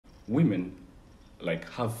women like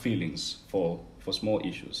have feelings for small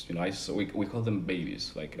issues. So we call them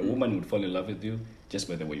babies. Like a woman would fall in love with you just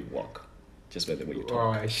by the way you walk, just by the way you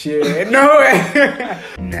talk. Oh shit! No way.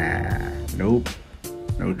 Nah, nope.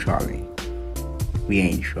 No trolling. We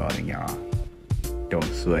ain't trolling, y'all.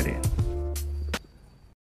 Don't sweat it.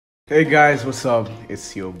 Hey guys, what's up?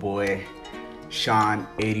 It's your boy Sean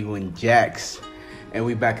 81 Jax, and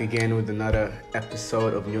we back again with another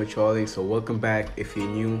episode of No Trolling. So welcome back. If you're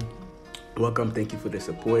new, welcome. Thank you for the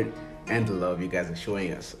support and the love you guys are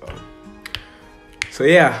showing us. So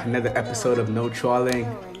yeah, another episode of No Trolling.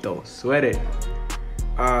 Don't sweat it.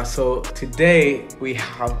 So today we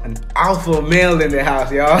have an alpha male in the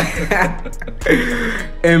house, y'all.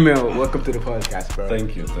 Emil, welcome to the podcast, bro.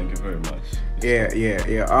 Thank you very much.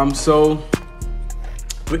 Yeah. So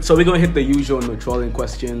we're gonna hit the usual no trolling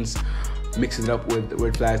questions, mix it up with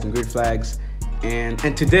red flags and green flags, and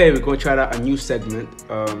today we're gonna try out a new segment.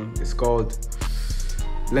 It's called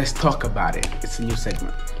Let's Talk About It. It's a new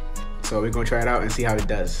segment, so we're gonna try it out and see how it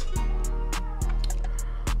does.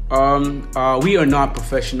 We are not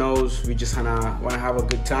professionals. We just wanna have a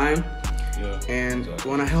good time, and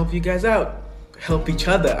wanna help you guys out, help each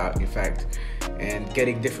other out, in fact, and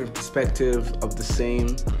getting different perspective of the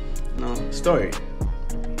same, story.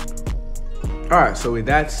 All right. So with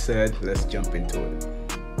that said, let's jump into it.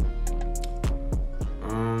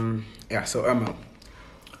 So Emil,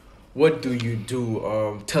 what do you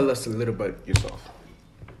do? Tell us a little about yourself.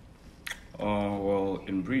 Well,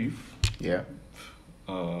 in brief. Yeah.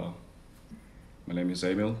 My name is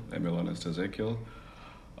Emil honest Ezekiel.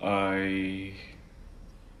 I'm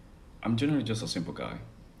generally just a simple guy.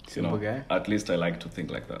 Simple guy? At least I like to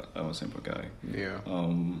think like that. I'm a simple guy. Yeah.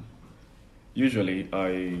 Usually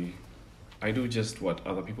I do just what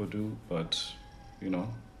other people do, but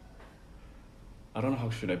I don't know how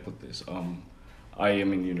should I put this. I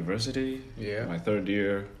am in university. Yeah. My third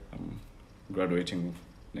year. I'm graduating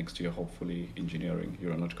next year, hopefully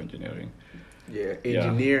aeronautical engineering. Yeah,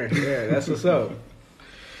 engineer. Yeah, that's what's up.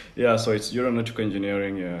 Yeah, so it's aeronautical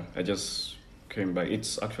engineering. Yeah, I just came back.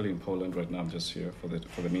 It's actually in Poland right now. I'm just here for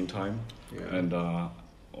the meantime. Yeah. And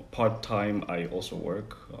part time, I also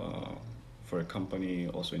work for a company,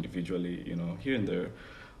 also individually. Here and there,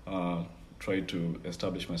 try to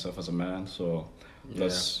establish myself as a man. So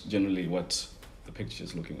that's generally what the picture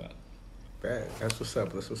is looking at. Bad. That's what's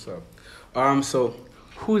up. So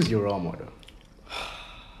who's your role model?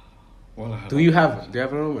 Well, do you have a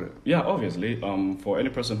role model? Yeah, obviously. For any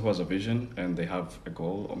person who has a vision and they have a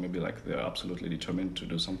goal, or maybe like they're absolutely determined to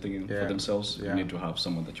do something for themselves, you need to have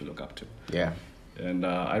someone that you look up to. Yeah. And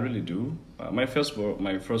I really do. My first role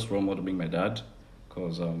model being my dad,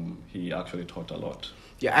 because he actually taught a lot.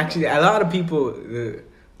 Yeah, actually, a lot of people, the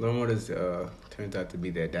role models turns out to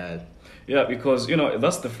be their dad. Yeah, because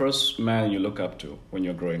that's the first man you look up to when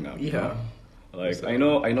you're growing up. Yeah. Like I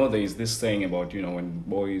know there is this saying about when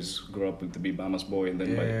boys grow up to be mama's boy, and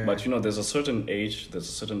then but there's a certain age, there's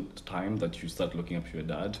a certain time that you start looking up to your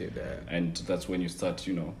dad, and that's when you start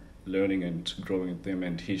learning and growing with him,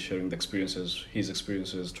 and he's sharing his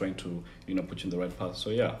experiences, trying to put you in the right path.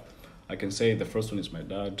 So yeah, I can say the first one is my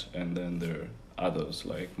dad, and then there are others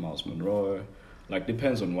like Miles Monroe. Like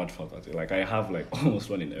depends on what faculty. Like I have like almost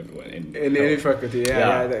one in everyone in any faculty.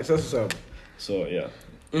 Yeah, that's awesome. So yeah.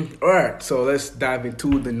 All right, so let's dive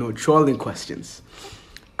into the no trolling questions.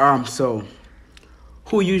 So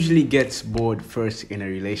who usually gets bored first in a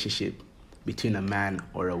relationship between a man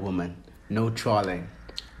or a woman? No trolling.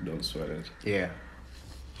 Don't sweat it. Yeah.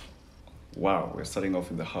 Wow, we're starting off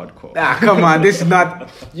with the hardcore. Come on, this is not.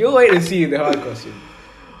 You wait and see the hard question.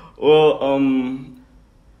 Well,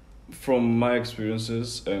 from my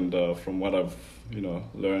experiences and from what I've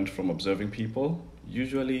learned from observing people,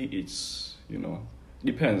 usually it's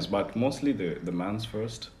depends, but mostly the man's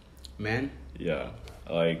first. Man? Yeah,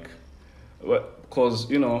 because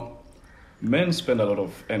men spend a lot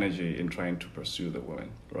of energy in trying to pursue the woman,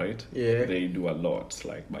 right? Yeah. They do a lot,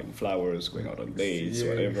 like buying flowers, going out on dates,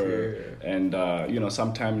 whatever. Yeah. And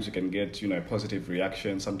sometimes you can get a positive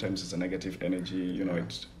reaction. Sometimes it's a negative energy.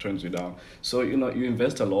 It turns you down. So you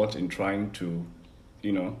invest a lot in trying to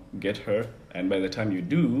get her, and by the time you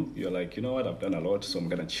do, you're like, what, I've done a lot, so I'm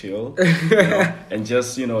gonna chill, and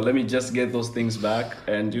just let me just get those things back.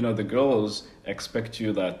 And the girls expect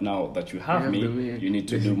you that now that you have me, you need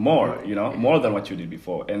to do more, more than what you did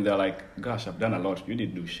before. And they're like, gosh, I've done a lot, you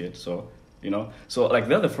didn't do shit. So so like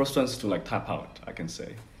they're the first ones to like tap out, I can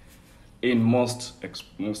say, in most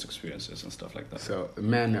experiences and stuff like that. So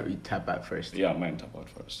men you tap out first. Yeah, men tap out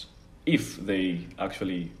first. If they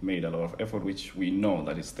actually made a lot of effort, which we know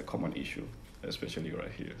that is the common issue. especially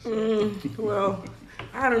right here. So. Well,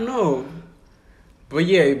 I don't know. But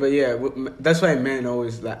yeah, that's why men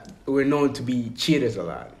always like we're known to be cheaters a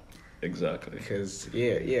lot. Exactly. Because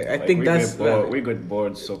I Like, think we that's get bored, we get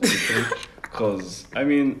bored so quickly. Because I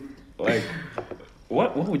mean, like,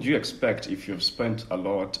 what would you expect if you've spent a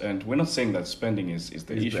lot? And we're not saying that spending is the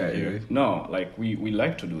It's issue bad, here. right? No, like we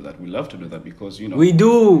like to do that. We love to do that because we do. we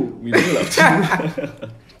do love to.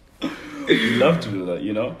 We love to do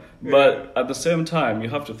that, But at the same time, you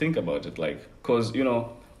have to think about it, like, because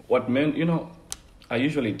what men, I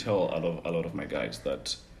usually tell a lot of my guys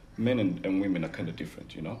that men and women are kind of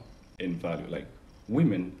different, in value. Like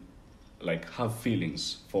women, like have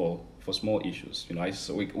feelings for small issues.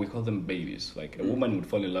 So we call them babies. Like a woman would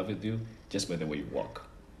fall in love with you just by the way you walk,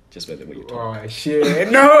 just by the way you talk. Oh shit!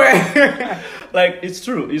 No way. Like it's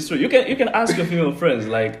true. You can ask your female friends,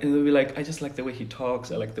 like, and they'll be like, I just like the way he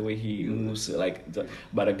talks. I like the way he moves.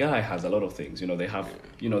 But a guy has a lot of things. They have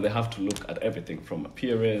to look at everything from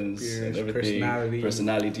appearance and everything,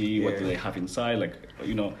 personality. What do they have inside?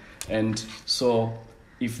 And so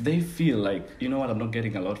if they feel like, what, I'm not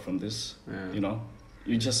getting a lot from this,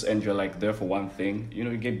 you just, and you're like there for one thing,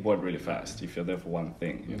 you get bored really fast if you're there for one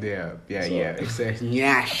thing. Yeah. It's a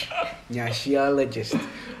nyashiologist.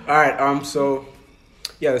 All right. So,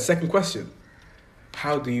 the second question: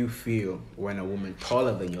 how do you feel when a woman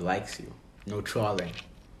taller than you likes you? No trolling.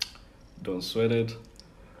 Don't sweat it.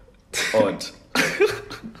 Odd.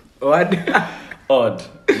 Odd. Odd.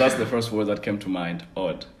 That's the first word that came to mind.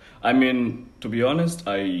 Odd. I mean, to be honest,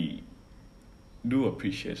 I do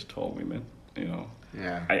appreciate tall women.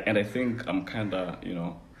 Yeah. I think I'm kind of,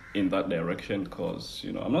 in that direction because,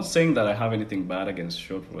 I'm not saying that I have anything bad against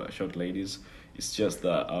short ladies. It's just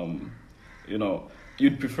that,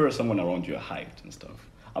 you'd prefer someone around your height and stuff.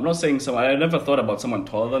 I'm not saying I never thought about someone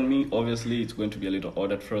taller than me. Obviously, it's going to be a little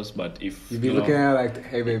odd at first, but if... You'd be looking at her like,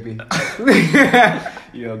 hey, baby.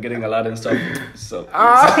 Getting a lot and stuff. So...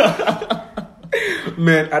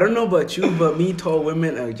 Man, I don't know about you, but me, tall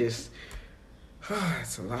women are just...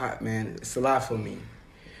 it's a lot, man. It's a lot for me.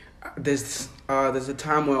 There's a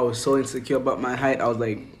time where I was so insecure about my height. I was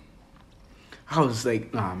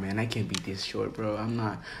like, nah, man, I can't be this short, bro. I'm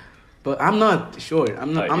not. But I'm not short.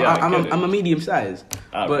 I'm not. I'm a medium size.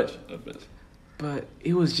 Average. But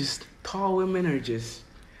it was just tall women are just.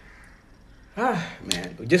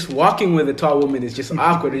 Man, just walking with a tall woman is just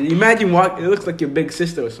awkward. Imagine it looks like your big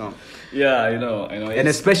sister or something. Yeah, I know. And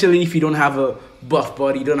especially if you don't have a buff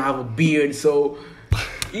body, you don't have a beard, so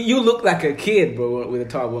you look like a kid, bro, with a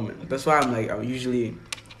tall woman. That's why I'm usually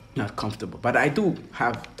not comfortable. But I do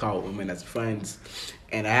have tall women as friends,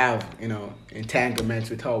 and I have, entanglements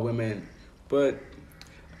with tall women. But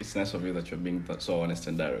it's nice of you that you're being so honest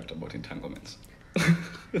and direct about entanglements.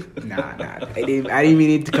 Nah. I didn't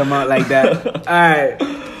mean it to come out like that. All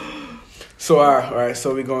right.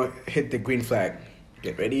 So we're gonna hit the green flag.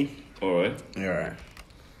 Get ready. All right.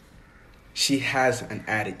 She has an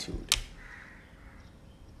attitude.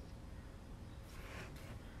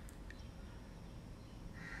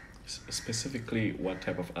 Specifically, what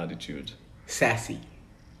type of attitude? Sassy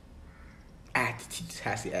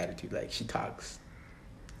attitude. Like she talks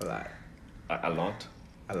a lot. A lot.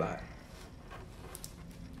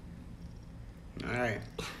 All right.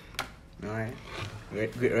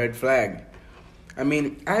 Red flag. I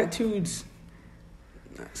mean, attitudes.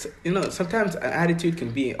 Sometimes an attitude can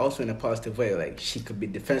be also in a positive way. Like she could be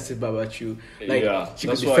defensive about you. Like she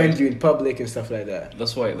could defend you in public and stuff like that.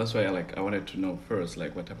 That's why I wanted to know first,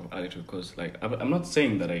 like, what type of attitude. Because I'm not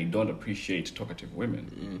saying that I don't appreciate talkative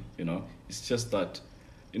women. It's just that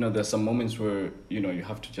there's some moments where you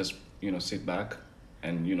have to just sit back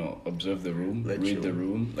and observe the room, read the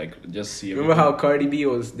room, like just see. Remember how Cardi B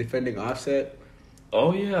was defending Offset?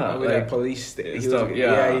 Oh yeah, with that police. He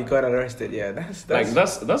got arrested. Yeah, that's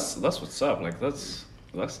what's up. Like that's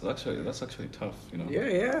actually tough.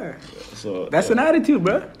 Yeah. So that's an attitude,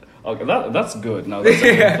 bro. Okay, that's good. Now that's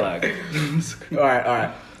a red flag. All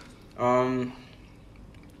right.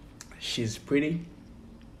 She's pretty,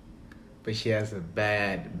 but she has a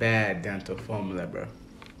bad dental formula, bro.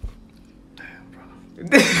 Damn, bro.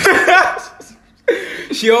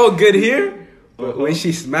 She all good here, but when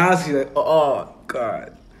she smiles, she's like, oh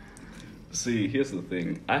God. See, here's the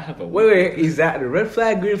thing. I have a wait. Is that the red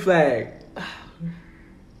flag, green flag?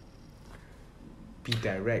 Be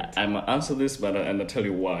direct. I'm gonna answer this, but I'll tell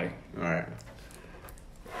you why. All right.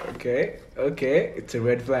 Okay. It's a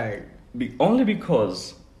red flag. Only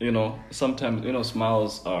because sometimes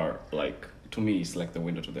smiles are like, to me, it's like the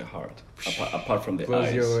window to their heart. Apart from the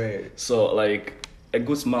eyes. Your way. So like a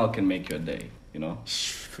good smile can make your day.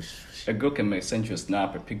 a girl can send you a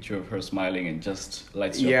snap, a picture of her smiling, and just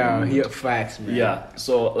lights you up. Yeah, facts, man. Yeah,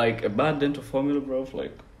 so like a bad dental formula, bro,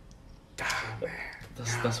 like Man.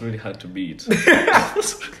 that's really hard to beat.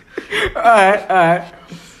 Alright.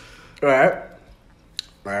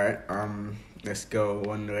 Let's go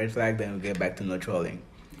one red flag, then we'll get back to no trolling.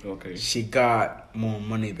 Okay. She got more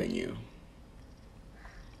money than you.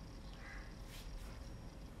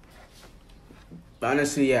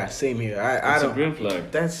 Honestly, yeah, same here. I It's don't. a green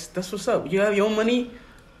flag. That's what's up. You have your own money.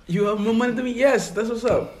 You have more money than me. Yes, that's what's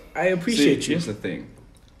up. I appreciate you. Here's the thing.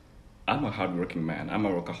 I'm a hardworking man. I'm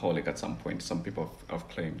a workaholic at some point. Some people have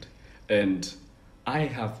claimed, and I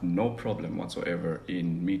have no problem whatsoever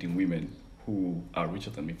in meeting women who are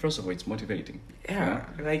richer than me. First of all, it's motivating. Yeah,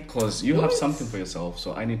 like because you have something for yourself,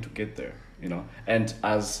 so I need to get there. And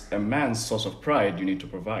as a man's source of pride, you need to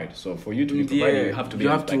provide. So for you to be providing, you have to be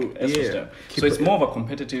extra step. So it's more of a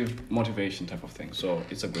competitive motivation type of thing. So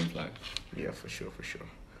it's a green flag. Yeah, for sure.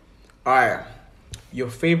 All right, your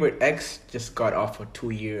favorite ex just got off a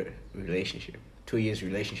 2-year relationship. 2 years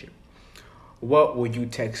relationship. What would you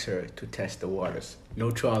text her to test the waters? No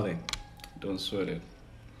trolling. Don't sweat it.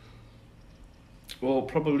 Well,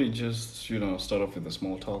 probably just start off with the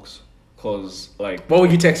small talks. Cause what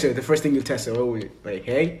would you text her? The first thing you text her, what would you like?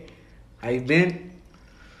 Hey, how you been?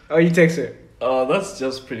 Oh, you text her. That's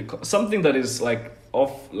just pretty something that is like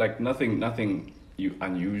off, like nothing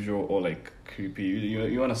unusual or like creepy.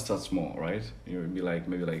 You want to start small, right? You would be like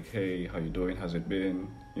maybe like, hey, how you doing? How's it been?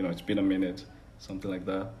 It's been a minute, something like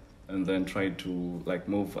that. And then try to like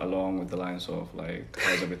move along with the lines of like,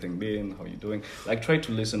 how's everything been? How you doing? Like try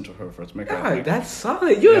to listen to her first. That's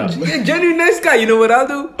solid. You're a genuine nice guy. You know what I'll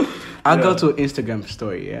do? I'll go to Instagram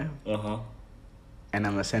story, yeah? Uh-huh. And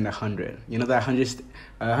I'm going to send 100. You know that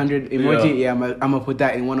 100 emoji? Yeah, I'm going to put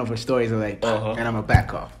that in one of her stories. And I'm going to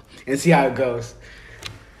back off. And see how it goes.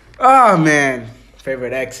 Oh, man.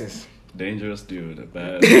 Favorite exes. Dangerous dude.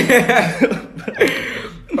 Bad.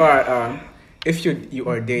 All right. If you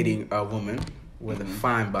are dating a woman with a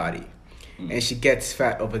fine body and she gets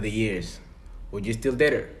fat over the years, would you still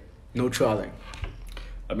date her? No trolling.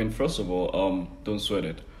 I mean, first of all, don't sweat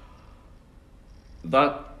it.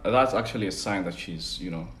 That's actually a sign that she's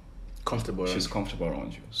comfortable. She's comfortable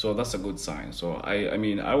around you, so that's a good sign. So I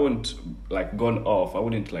mean I wouldn't like gone off. I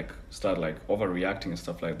wouldn't like start like overreacting and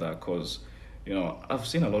stuff like that, because I've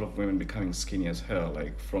seen a lot of women becoming skinny as hell.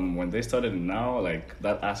 Like from when they started and now, like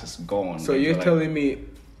that ass is gone. So you're telling me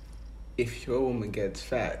if your woman gets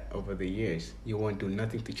fat over the years, you won't do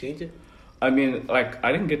nothing to change it? I mean, like,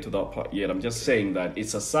 I didn't get to that part yet. I'm just saying that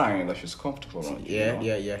it's a sign that she's comfortable around you.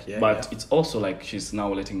 Yeah. But it's also like she's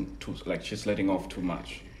now she's letting off too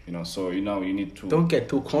much. So you need to don't get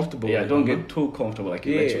too comfortable. Yeah, don't get too comfortable. Like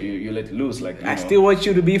you let loose. Like I still want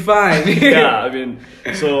you to be fine. Yeah, I mean,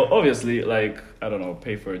 so obviously, like I don't know,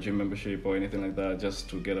 pay for a gym membership or anything like that just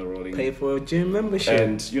to get her rolling. Pay for a gym membership,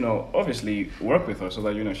 and obviously work with her so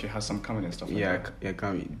that she has some coming and stuff. Like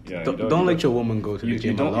that. Yeah, don't let your woman go to the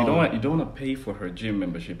gym alone. You don't want to pay for her gym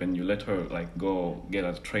membership and you let her like go get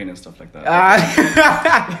a train and stuff like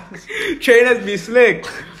that. Trainers be slick.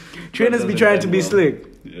 Trainers be trying to be slick.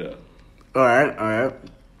 Yeah. All right.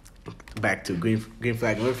 Back to green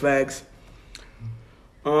flag, red flags.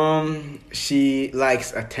 She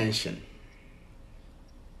likes attention.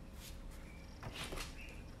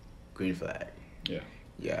 Green flag.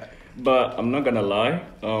 Yeah. But I'm not gonna lie.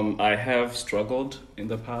 I have struggled in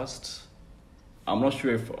the past. I'm not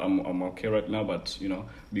sure if I'm okay right now, but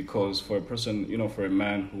because for a person, for a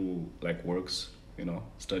man who like works,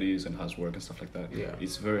 studies and has work and stuff like that,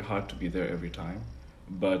 it's very hard to be there every time.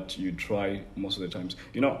 But you try most of the times.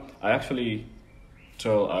 I also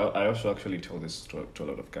actually tell this to a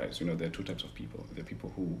lot of guys. There are two types of people: the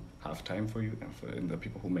people who have time for you, and the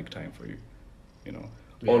people who make time for you.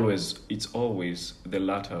 It's always the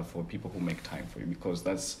latter for people who make time for you, because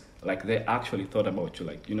that's like they actually thought about you.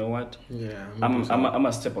 Like, you know what? Yeah. I'm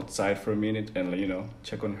gonna step outside for a minute and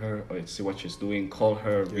check on her or see what she's doing. Call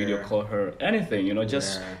her, video call her, anything.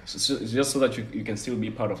 Just so that you can still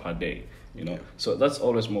be part of her day. So that's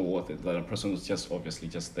always more worth it than a person who's just obviously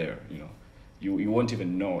just there. You won't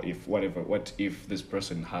even know what if this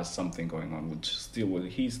person has something going on. Will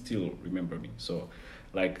he still remember me? So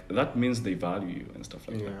like that means they value you and stuff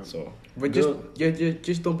like that. So but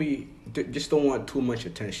just don't want too much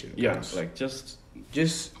attention. Yeah, like just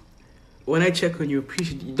when I check on you,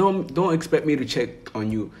 appreciate. Don't expect me to check on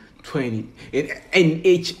you 20 in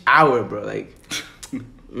each hour, bro. Like.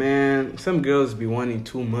 Man, some girls be wanting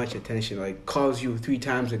too much attention. Like calls you 3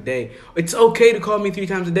 times a day. It's okay to call me 3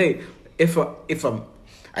 times a day. If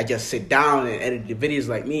I just sit down and edit the videos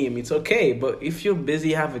like me. I mean, it's okay. But if you're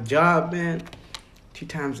busy, have a job, man, 2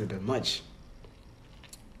 times is too much.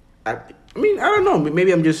 I mean, I don't know.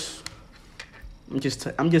 Maybe I'm just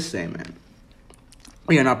saying, man.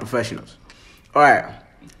 We are not professionals. All right.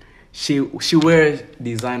 She wears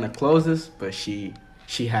designer clothes, but she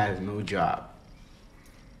has no job.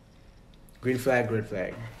 Green flag, red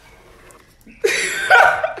flag.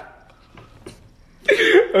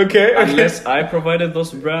 Okay. Unless I provided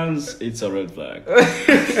those brands, it's a red flag.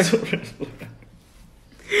 It's a red flag.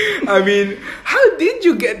 I mean, how did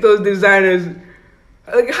you get those designers?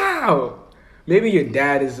 Like, how? Maybe your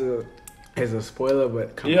dad is a spoiler,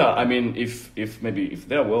 but I mean, if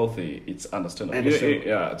they're wealthy, it's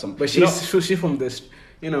understandable. But she's from this,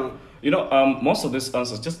 most of these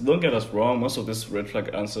answers, just don't get us wrong. Most of these red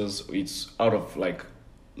flag answers, it's out of like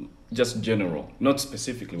just general, not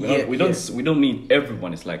specifically. We don't mean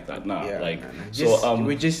everyone is like that now.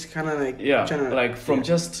 We're just kind of like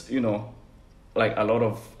like a lot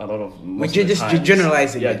of we're just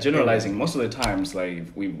generalizing. Yeah, generalizing. Most of the times, like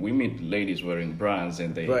we meet ladies wearing brands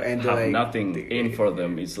and they have like, nothing in for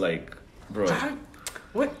them. It's like, bro,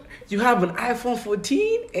 what? You have an iPhone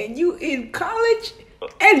 14 and you in college,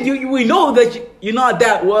 and we know that you're not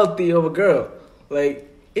that wealthy of a girl. Like,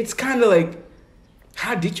 it's kind of like,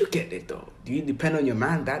 how did you get it though? Do you depend on your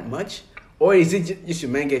man that much, or is it just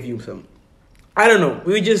your man gave you some? I don't know.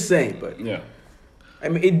 We were just saying, but yeah. I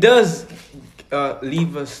mean, it does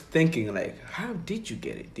leave us thinking, like, how did you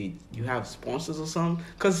get it? Did you have sponsors or something?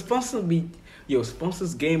 Because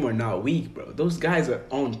sponsors game are not weak, bro. Those guys are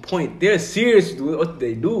on point. They're serious with what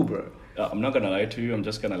they do, bro. I'm not going to lie to you. I'm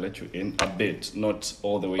just going to let you in a bit, not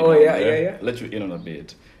all the way down there. Yeah. Let you in on a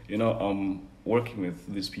bit. Working with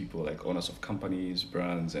these people, like owners of companies,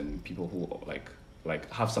 brands, and people who like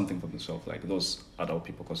have something for themselves, like those adult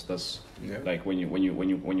people, because that's like when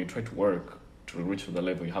you try to work to reach to the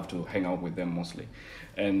level, you have to hang out with them mostly.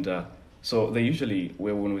 And so they usually,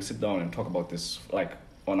 when we sit down and talk about this, like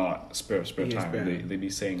on our spare time, they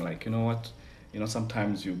be saying like, you know what,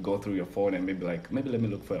 sometimes you go through your phone and maybe let me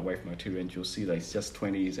look for a wife material, and you'll see that it's just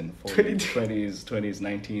 20s and 40s, 20s,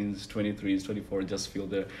 19s, 23s, 24, just feel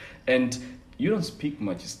there. And you don't speak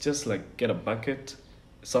much. It's just like, get a bucket,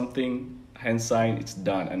 something, hand sign, it's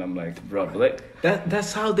done. And I'm like, bro,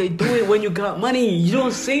 that's how they do it when you got money. You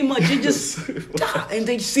don't say much. You just and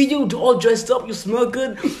they see you all dressed up. You smell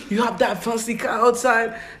good. You have that fancy car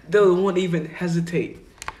outside. They won't even hesitate.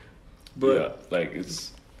 But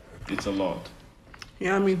it's a lot.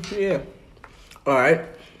 Yeah, I mean, yeah. All right.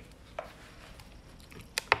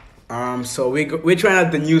 So we're trying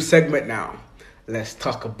out the new segment now. Let's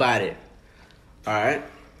talk about it. All right.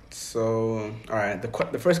 So, all right.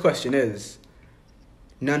 The first question is,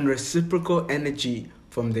 non-reciprocal energy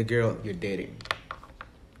from the girl you're dating.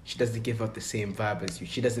 She doesn't give out the same vibe as you.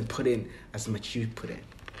 She doesn't put in as much you put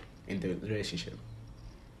in the relationship.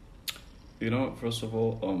 First of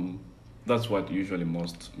all, that's what usually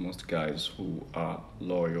most guys who are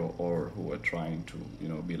loyal or who are trying to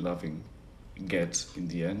be loving get in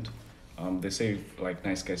the end. They say like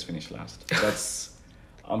nice guys finish last. That's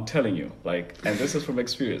I'm telling you, like, and this is from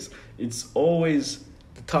experience. It's always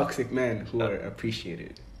the toxic men who are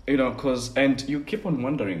appreciated. And you keep on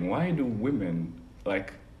wondering, why do women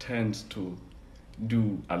like tend to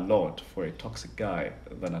do a lot for a toxic guy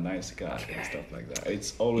than a nice guy and stuff like that?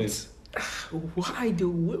 It's always why do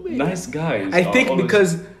women nice guys? I think always,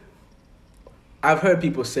 because I've heard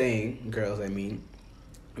people saying, girls, I mean,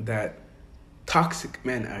 that toxic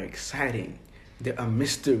men are exciting. They're a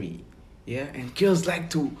mystery. Yeah, and girls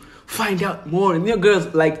like to find out more, and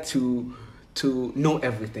girls like to know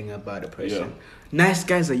everything about a person. Yeah. Nice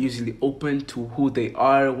guys are usually open to who they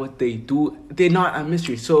are, what they do. They're not a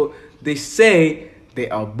mystery, so they say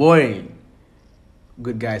they are boring.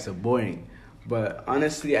 Good guys are boring, but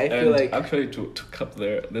honestly, I feel like actually to cut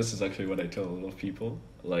there, this is actually what I tell a lot of people.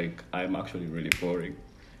 Like, I'm actually really boring,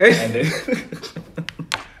 and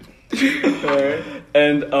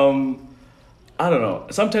I don't know.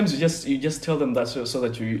 Sometimes you just tell them that so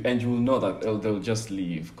that you will know that they'll just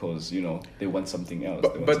leave because they want something else.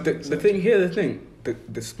 But the thing,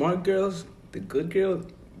 the smart girls, the good girls,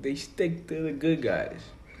 they stick to the good guys,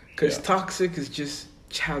 because toxic is just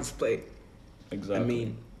child's play. Exactly. I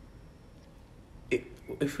mean,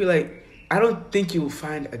 I feel like I don't think you will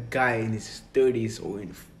find a guy in his 30s or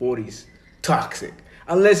in 40s toxic,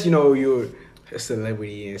 unless you're a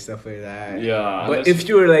celebrity and stuff like that. Yeah. But if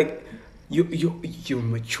you're like you're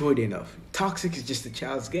matured enough. Toxic is just a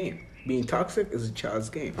child's game. Being toxic is a child's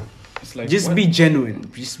game. It's like, just be genuine.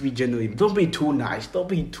 Just be genuine. Don't be too nice. Don't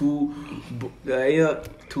be too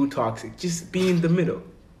toxic. Just be in the middle.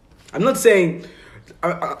 I'm not saying.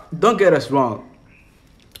 Don't get us wrong.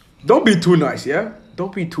 Don't be too nice, yeah.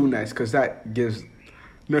 Don't be too nice, because that gives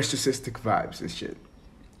narcissistic vibes and shit.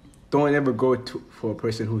 Don't ever go for a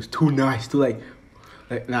person who's too nice, too like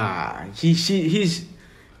nah.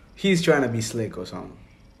 He's trying to be slick or something.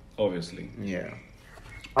 Obviously. Yeah.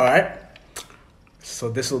 All right. So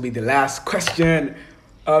this will be the last question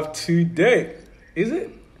of today. Is it?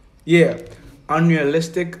 Yeah.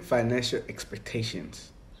 Unrealistic financial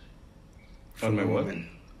expectations. On my what?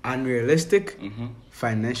 Unrealistic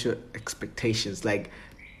financial expectations. Like,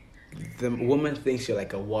 the woman thinks you're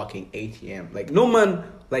like a walking ATM. Like, no man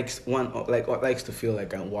likes to feel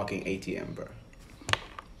like a walking ATM, bro.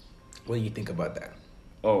 What do you think about that?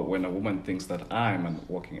 Oh, when a woman thinks that I'm a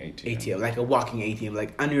walking ATM. ATM, like a walking ATM,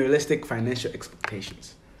 like unrealistic financial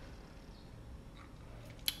expectations.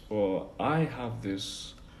 Well, I have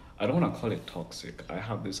this, I don't want to call it toxic. I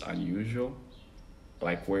have this unusual,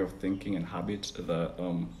 like, way of thinking and habit that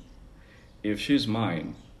if she's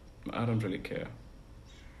mine, I don't really care.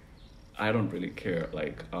 I don't really care,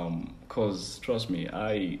 like, cause trust me,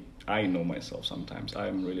 I know myself sometimes.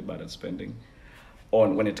 I'm really bad at spending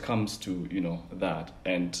on when it comes to, you know, that.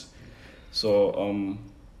 And so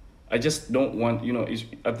I just don't want, you know,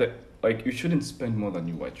 you shouldn't spend more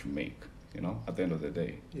than what you make, you know, at the end of the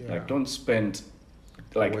day. Yeah. Like, don't spend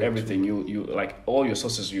like Way everything. You like all your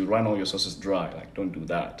sources, you run all your sources dry. Like, don't do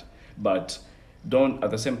that. But don't,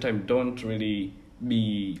 at the same time, don't really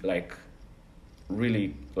be like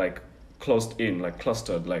really like closed in, like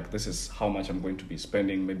clustered, like this is how much I'm going to be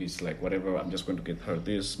spending. Maybe it's like whatever, I'm just going to get her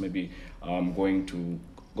this. Maybe I'm going to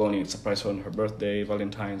go and surprise her on her birthday,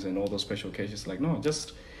 Valentine's, and all those special occasions. Like, no,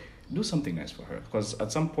 just do something nice for her, because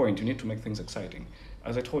at some point you need to make things exciting.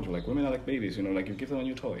 As I told you, like, women are like babies, you know, like you give them a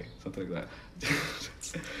new toy, something like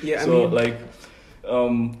that. Yeah, so like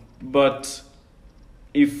but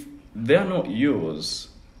if they're not yours,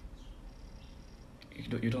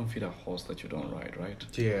 you don't feed a horse that you don't ride, right?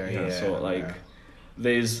 Yeah. So like,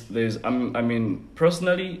 there's I mean,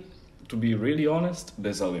 personally, to be really honest,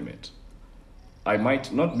 there's a limit. I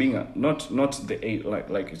might not being not the eight,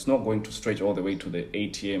 like it's not going to stretch all the way to the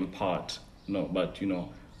ATM part. No, but you know,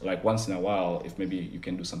 like once in a while, if maybe you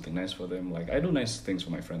can do something nice for them. Like, I do nice things for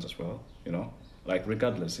my friends as well, you know. Like,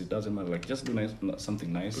 regardless, it doesn't matter. Like, just do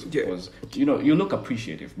something nice, because you know, you look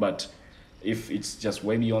appreciative. But if it's just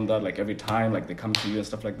way beyond that, like every time, like they come to you and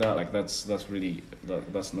stuff like that, like that's really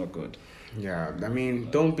that's not good. Yeah, I mean,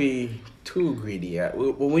 don't be too greedy. Yeah,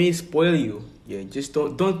 when we spoil you, yeah, just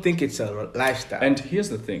don't think it's a lifestyle. And here's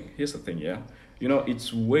the thing, yeah, you know,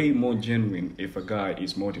 it's way more genuine if a guy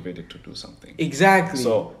is motivated to do something. Exactly.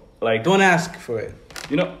 So, like, don't ask for it.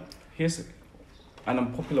 You know, here's an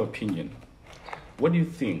unpopular opinion. What do you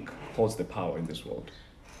think holds the power in this world?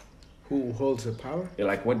 Who holds the power? Yeah,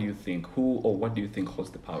 like, what do you think? Who or what do you think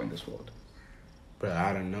holds the power in this world? Bro,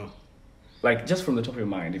 I don't know. Like, just from the top of your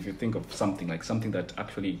mind, if you think of something, like something that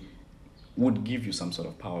actually would give you some sort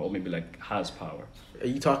of power, or maybe like has power. Are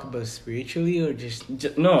you talking about spiritually or just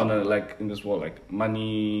no, like in this world, like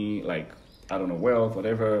money, like, I don't know, wealth,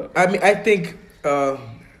 whatever. I mean, I think a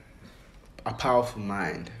powerful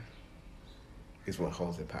mind is what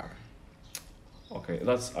holds the power. Okay,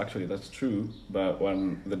 that's true, but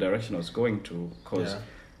when the direction I was going to, because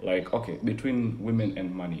like, okay, between women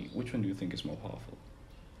and money, which one do you think is more powerful?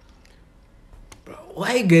 Bro,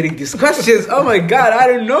 why are you getting these questions? Oh my god, I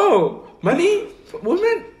don't know. Money?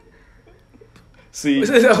 Women? See,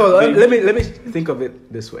 hold on. Let me think of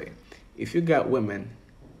it this way. If you got women,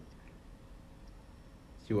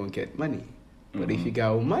 you won't get money. But if you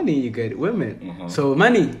got money, you get women. So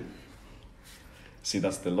money. See,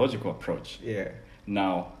 that's the logical approach. Yeah.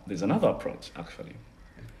 Now, there's another approach, actually.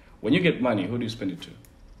 When you get money, who do you spend it to?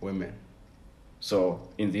 Women. So,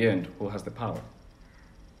 in the end, who has the power?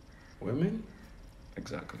 Women?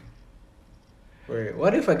 Exactly. Wait,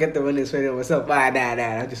 what if I get the money and spend it on myself? Nah,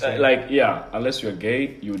 I'm just saying. Like, yeah, unless you're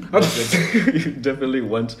gay, you definitely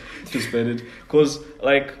want to spend it. Because,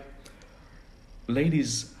 like,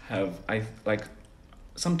 ladies have,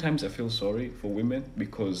 sometimes I feel sorry for women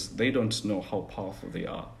because they don't know how powerful they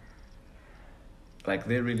are. Like,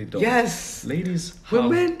 they really don't. Yes. Ladies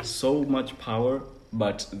women have so much power,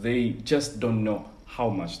 but they just don't know how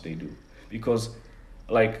much they do. Because,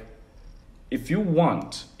 like, if you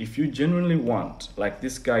genuinely want, like,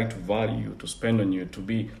 this guy to value you, to spend on you, to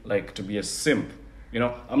be a simp, you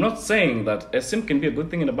know, I'm not saying that a simp can be a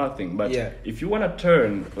good thing and a bad thing, but if you want to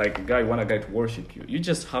turn, like, you want a guy to worship you, you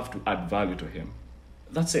just have to add value to him.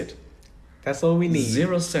 That's it. That's all we need.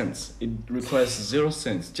 0 cents. It requires 0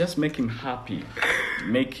 cents. Just make him happy.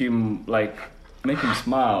 Make him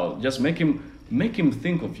smile. Just make him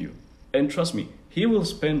think of you. And trust me, he will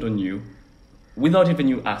spend on you without even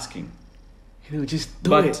you asking. Just do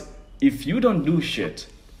but it. If you don't do shit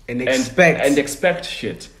And expect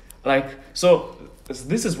shit, like, so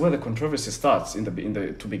this is where the controversy starts in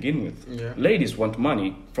the to begin with. Yeah. Ladies want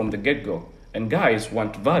money from the get-go, and guys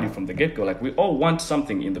want value from the get-go. Like, we all want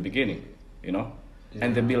something in the beginning, you know. Yeah.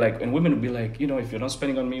 And they'll be like, and women will be like, you know, if you're not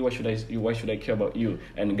spending on me, why should I care about you?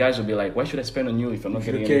 And guys will be like, why should I spend on you if I'm not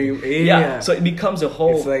getting anything? Yeah. So it becomes a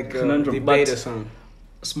whole it's like conundrum. Debate or something.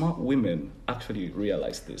 Smart women actually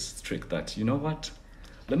realize this trick that, you know what,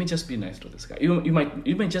 let me just be nice to this guy. You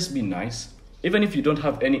might just be nice, even if you don't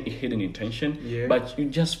have any hidden intention. Yeah. But you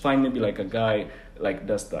just find maybe like a guy like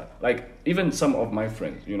does that. Like, even some of my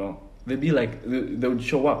friends, you know, they'd be like, they would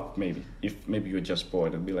show up maybe if maybe you're just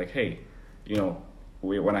bored. They'd be like, hey, you know,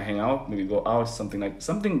 we want to hang out, maybe go out,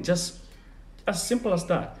 something just as simple as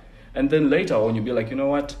that. And then later on, you'll be like, you know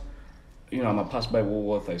what, you know, I'm a pass by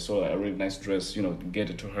Woolworth, I saw a really nice dress, you know, get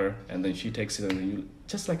it to her, and then she takes it, and then you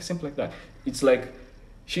just like simple like that. It's like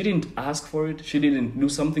she didn't ask for it, she didn't do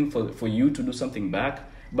something for you to do something back,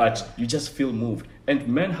 but you just feel moved. And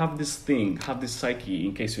men have this psyche,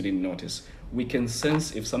 in case you didn't notice. We can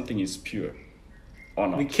sense if something is pure or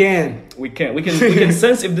not. We can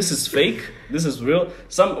sense if this is fake, this is real.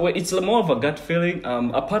 It's more of a gut feeling.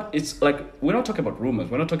 It's like, we're not talking about rumors.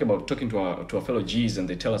 We're not talking about talking to our fellow G's and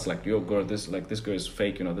they tell us like, yo girl, this girl is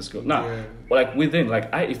fake, you know, this girl. Nah. Yeah. Like, within, like,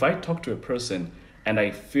 if I talk to a person and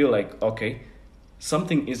I feel like, okay,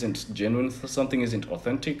 something isn't genuine, something isn't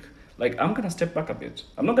authentic, like, I'm gonna step back a bit.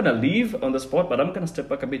 I'm not gonna leave on the spot, but I'm gonna step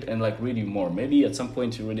back a bit and like read you more. Maybe at some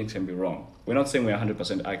point your readings can be wrong. We're not saying we're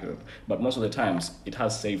 100% accurate, but most of the times it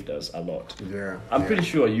has saved us a lot. Yeah. I'm pretty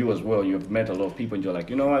sure you as well. You've met a lot of people and you're like,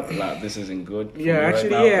 you know what, this isn't good. Yeah,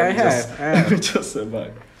 actually, right now. I have. Just sit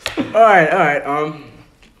back. All right.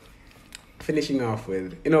 Finishing off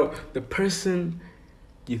with, you know, the person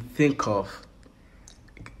you think of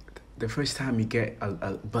the first time you get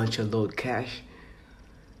a bunch of load cash.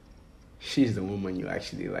 She's the woman you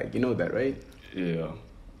actually like. You know that, right? Yeah.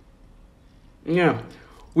 Yeah.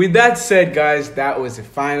 With that said, guys, that was the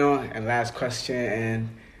final and last question. And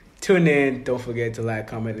tune in. Don't forget to like,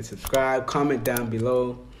 comment, and subscribe. Comment down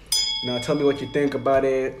below. You know, tell me what you think about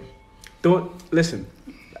it. Don't listen.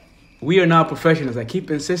 We are not professionals. I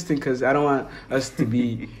keep insisting because I don't want us to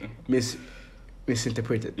be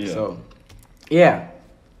misinterpreted. Yeah. So, yeah.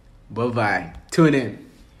 Bye-bye. Tune in.